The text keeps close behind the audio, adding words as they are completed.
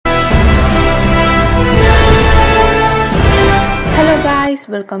guys,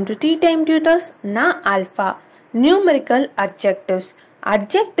 welcome to Teatimetutors. Na alpha. Numerical adjectives.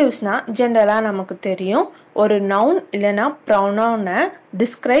 Adjectives na generally நமக்கு தெரியும் ஒரு noun இல்லனா pronoun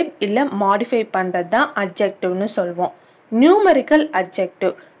describe இல்ல modify பண்றது தான் adjective னு சொல்வோம். Numerical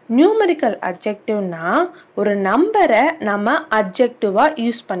adjective. Numerical adjective na ஒரு நம்பரை நம்ம adjective-ஆ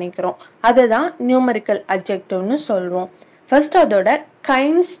யூஸ் பண்ணிக்கிறோம். அதுதான் numerical adjective னு சொல்வோம். First அதோட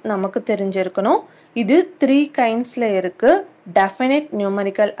kinds நமக்கு தெரிஞ்சிருக்கணும். இது 3 kindsல இருக்கு. Definite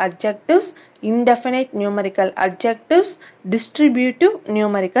numerical adjectives, indefinite numerical adjectives, distributive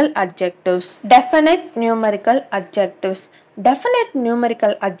numerical adjectives. Definite numerical adjectives. Definite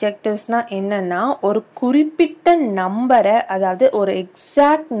numerical adjectives na என்னன்னா ஒரு குறிப்பிட்ட நம்பரை அதாவது ஒரு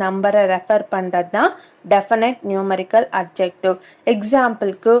exact நம்பரை ரெஃபர் பண்றது தான் definite numerical adjective.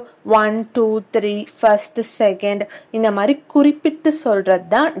 எக்ஸாம்பிளுக்கு 1, 2, 3, first, second இந்த மாதிரி குறிப்பிட்டு சொல்றது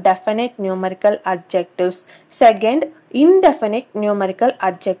தான் definite numerical adjectives. Second, indefinite numerical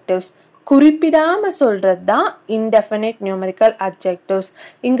adjectives. குறிப்பிடாம சொல்றது தான் indefinite numerical adjectives.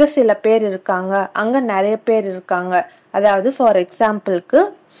 இங்க சில பேர் இருக்காங்க, அங்க நிறைய பேர் இருக்காங்க. அதாவது ஃபார் எக்ஸாம்பிளுக்கு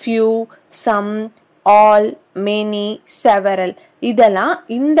few, some, all, many, several இதெல்லாம்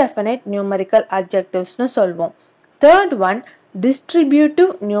indefinite numerical adjectives னு சொல்வோம். Third one,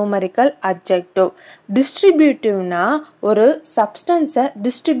 distributive numerical adjective. Distributiveனா ஒரு substance-ஐ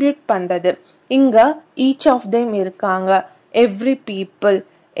distribute பண்றது. இங்க each of them இருக்காங்க, every people,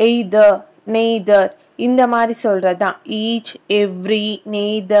 either, neither இந்த மாதிரி சொல்றதுதான் each, every,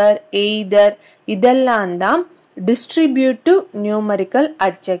 neither, either இதெல்லாம் தான் distributive numerical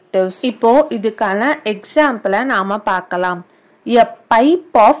adjectives. இப்போ இதுக்கான எக்ஸாம்பிளை நாம பார்க்கலாம். A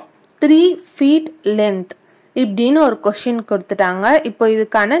pipe of 3 feet length இப்படின்னு ஒரு கொஸ்டின் கொடுத்துட்டாங்க. இப்போ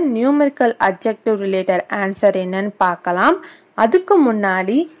இதுக்கான நியூமெரிக்கல் அட்ஜெக்டிவ் ரிலேட்டட் ஆன்சர் என்னன்னு பார்க்கலாம். அதுக்கு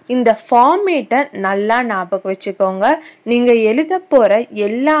முன்னாடி இந்த ஃபார்மேட்டை நல்லா ஞாபகம் வச்சுக்கோங்க. நீங்க எழுத போற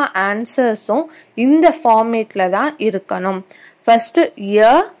எல்லா ஆன்சர்ஸும் இந்த ஃபார்மேட்ல தான் இருக்கணும். First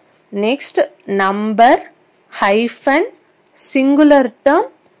year, next number, hyphen, singular term,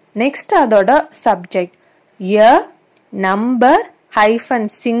 next அதோட subject. Year, number, hyphen,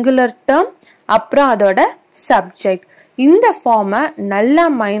 singular term, அப்புறம் அதோட சப்ஜெக்ட். இந்த ஃபார்மை நல்லா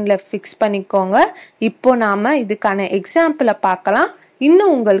மைண்ட்ல ஃபிக்ஸ் பண்ணிக்கோங்க. இப்போ நாம இதுக்கான எக்ஸாம்பிளை பார்க்கலாம்.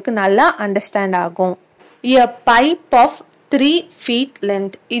 இன்னும் உங்களுக்கு நல்லா அண்டர்ஸ்டாண்ட் ஆகும். A pipe of 3 feet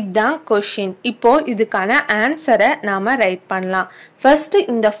length இதுதான் கொஷின். இப்போ இதுக்கான ஆன்சரை நாம ரைட் பண்ணலாம். ஃபர்ஸ்ட்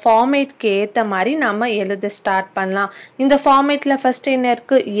இந்த ஃபார்மேட்க்கு ஏற்ற மாதிரி நாம எழுத ஸ்டார்ட் பண்ணலாம். இந்த ஃபார்மேட்ல ஃபர்ஸ்ட் என்ன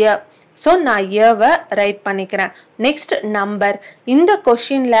இருக்கு? இயர். ஸோ நான் இயர்வை ரைட் பண்ணிக்கிறேன். Next number. இந்த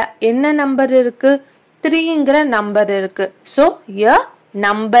கொஷின்ல என்ன நம்பர் இருக்கு? 3ங்கிற நம்பர் இருக்கு. ஸோ இயர்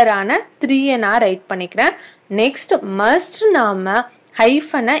நம்பரான 3 நான் ரைட் பண்ணிக்கிறேன். நெக்ஸ்ட் மஸ்ட் நாம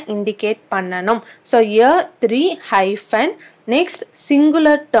ஹைஃபனை இண்டிகேட் பண்ணணும். So year 3 hyphen. Next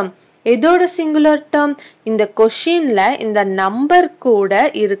singular term. எதோட சிங்குலர் டேர்ம்? இந்த கொஷின்ல இந்த நம்பர் கூட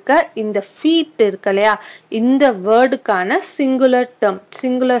இருக்க இந்த ஃபீட் இருக்கு இல்லையா, இந்த வேர்டுக்கான சிங்குலர் டேர்ம்,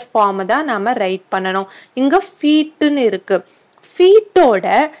 சிங்குலர் ஃபார்ம் தான் நாம ரைட் பண்ணணும். இங்க ஃபீட்னு இருக்கு. ஃபீட்டோட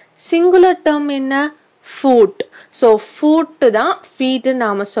சிங்குலர் டேர்ம் என்ன? ஃபுட். ஸோ ஃபுட் தான் ஃபீட்டு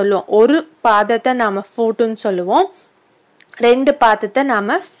நாம சொல்லுவோம். ஒரு பாதத்தை நாம ஃபுட்னு சொல்லுவோம், 2 பாதத்தை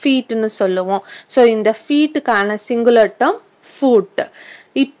நாம ஃபீட்னு சொல்லுவோம். ஸோ இந்த ஃபீட்டுக்கான சிங்குலர் டேர்ம் ஃபுட்.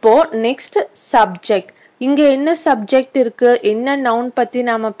 இப்போ நெக்ஸ்ட் சப்ஜெக்ட். இங்க என்ன சப்ஜெக்ட் இருக்கு? என்ன நவுன் பத்தி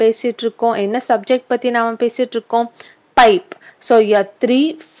நாம பேசிட்டு இருக்கோம்? என்ன சப்ஜெக்ட் பத்தி நாம பேசிட்டு இருக்கோம்? Pipe. So a 3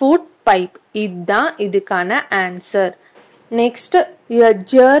 foot pipe இதுதான் இதுக்கான answer. Next a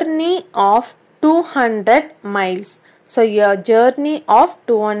journey of 200 miles. So a journey of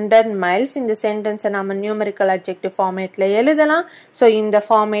 200 miles இந்த சென்டென்ஸை நம்ம நியூமெரிக்கல் அட்ஜெக்டிவ் ஃபார்மேட்ல எழுதலாம். ஸோ இந்த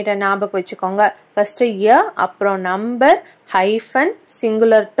ஃபார்மேட்டை ஞாபகம் வச்சுக்கோங்க. ஃபர்ஸ்ட் இயர், அப்புறம் நம்பர், ஹைஃபன்,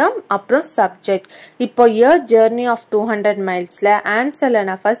 சிங்குலர் டேர்ம், அப்புறம் சப்ஜெக்ட். இப்போ இயர் ஜேர்னி ஆஃப் 200 மைல்ஸ்ல ஆன்சர்ல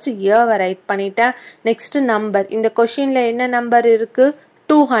நான் ஃபர்ஸ்ட் இயர்வை ரைட் பண்ணிட்டேன். Next number. இந்த கொஸ்டின்ல என்ன நம்பர் இருக்கு?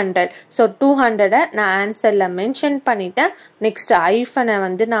 200. ஸோ 200 நான் ஆன்சர்ல மென்ஷன் பண்ணிட்டேன். நெக்ஸ்ட் ஐஃபனை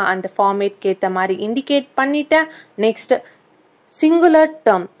நான் அந்த ஃபார்மேட்க்கு ஏற்ற மாதிரி இண்டிகேட் பண்ணிட்டேன். Next singular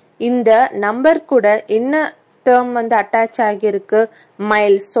term. இந்த நம்பர் கூட என்ன டேர்ம் அட்டாச் ஆகியிருக்கு?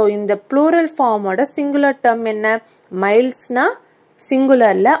 மைல்ஸ். ஸோ இந்த ப்ளூரல் ஃபார்மோட சிங்குலர் டேர்ம் என்ன? மைல்ஸ்னா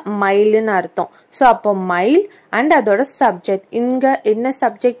சிங்குலர்ல மைல்னு அர்த்தம். ஸோ அப்போ மைல் அண்ட் அதோட சப்ஜெக்ட். இங்க என்ன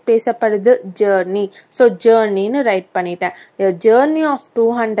சப்ஜெக்ட் பேசப்படுது? ஜேர்னி. ஸோ ஜேர்னின்னு ரைட் பண்ணிட்டேன். ஜேர்னி ஆஃப்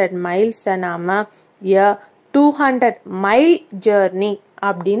 200 மைல்ஸை நாம 200 மைல் ஜேர்னி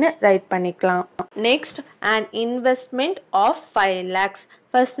அப்படின்னு ரைட் பண்ணிக்கலாம். Next an investment of 5 lakhs.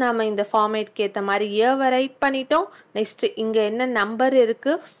 First நாம இந்த ஃபார்மேட்க்கு ஏற்ற மாதிரி இயர்வை ரைட் பண்ணிட்டோம். நெக்ஸ்ட் இங்க என்ன நம்பர்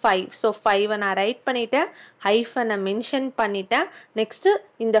இருக்கு 5. ஸோ 5 நான் ரைட் பண்ணிட்டேன், ஹைஃபனை மென்ஷன் பண்ணிட்டேன். நெக்ஸ்ட்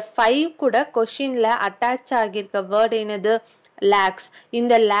இந்த 5 கூட கொஷின்ல அட்டாச் ஆகியிருக்க வேர்டு என்னது lakhs.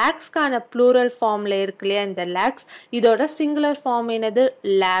 இந்த lakhsக்கான ப்ளூரல் ஃபார்ம்ல இருக்கு இல்லையா இந்த lakhs, இதோட சிங்குலர் ஃபார்ம் என்னது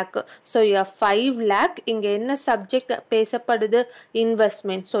lakh. ஸோ 5 lakh இங்க என்ன சப்ஜெக்ட் பேசப்படுது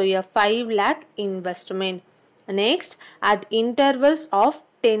investment. So 5 lakh investment. Next at intervals of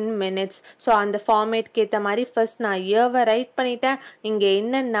 10 minutes. So அந்த ஃபார்மேட்க்கு ஏற்ற மாதிரி ஃபர்ஸ்ட் நான் இயர்வை ரைட் பண்ணிட்டேன். இங்கே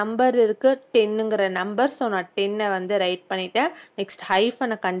என்ன நம்பர் இருக்கு 10ங்கிற நம்பர். ஸோ நான் 10 வந்து ரைட் பண்ணிட்டேன். நெக்ஸ்ட்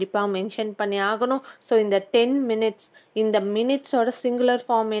ஹைஃபனை கண்டிப்பாக மென்ஷன் பண்ணி ஆகணும். ஸோ இந்த 10 minutes, இந்த மினிட்ஸோட சிங்குலர்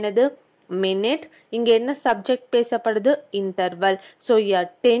ஃபார்ம் என்னது மினிட். இங்க என்ன சப்ஜெக்ட் பேசப்படுது interval. So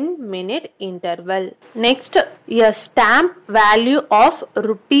 10-minute interval. Next stamp value of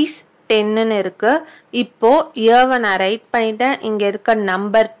rupees 10 இருக்கு. இப்போ இயர்வை நான் ரைட் பண்ணிட்டேன். இங்க இருக்க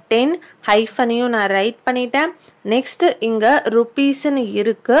நம்பர் 10 ஹைஃபனையும் நான் ரைட் பண்ணிட்டேன். நெக்ஸ்ட் இங்க ருபீஸ்ன்னு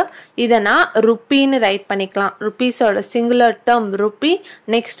இருக்கு, இதை நான் ருப்பின்னு ரைட் பண்ணிக்கலாம். ருபீஸோட சிங்குலர் டேர்ம் ருப்பி.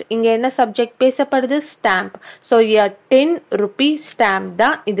 நெக்ஸ்ட் இங்க என்ன சப்ஜெக்ட் பேசப்படுது ஸ்டாம்ப். ஸோ 10 rupee ஸ்டாம்ப்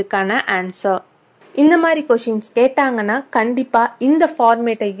தான் இதுக்கான ஆன்சர். இந்த மாதிரி கொஷின்ஸ் கேட்டாங்கன்னா கண்டிப்பாக இந்த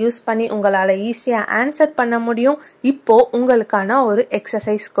ஃபார்மேட்டை யூஸ் பண்ணி உங்களால் ஈஸியாக ஆன்சர் பண்ண முடியும். இப்போ உங்களுக்கான ஒரு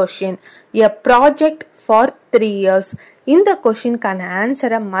exercise question, a project for 3 years. இந்த கொஷினுக்கான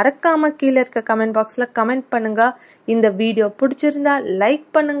ஆன்சரை மறக்காமல் கீழே இருக்க கமெண்ட் பாக்ஸில் கமெண்ட் பண்ணுங்க. இந்த வீடியோ பிடிச்சிருந்தா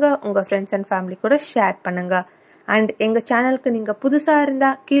லைக் பண்ணுங்க, உங்கள் ஃப்ரெண்ட்ஸ் அண்ட் ஃபேமிலி கூட ஷேர் பண்ணுங்க. அண்ட் எங்கள் சேனலுக்கு நீங்கள் புதுசாக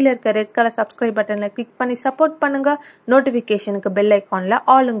இருந்தால் கீழே இருக்க ரெட் கலர் சப்ஸ்கிரைப் பட்டனில் கிளிக் பண்ணி சப்போர்ட் பண்ணுங்கள். நோட்டிஃபிகேஷனுக்கு பெல் ஐக்கானில்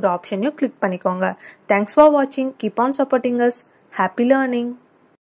ஆளுங்கிற ஆப்ஷனையும் கிளிக் பண்ணிக்கோங்க. தேங்க்ஸ் ஃபார் வாட்சிங். Keep on supporting us. Happy learning.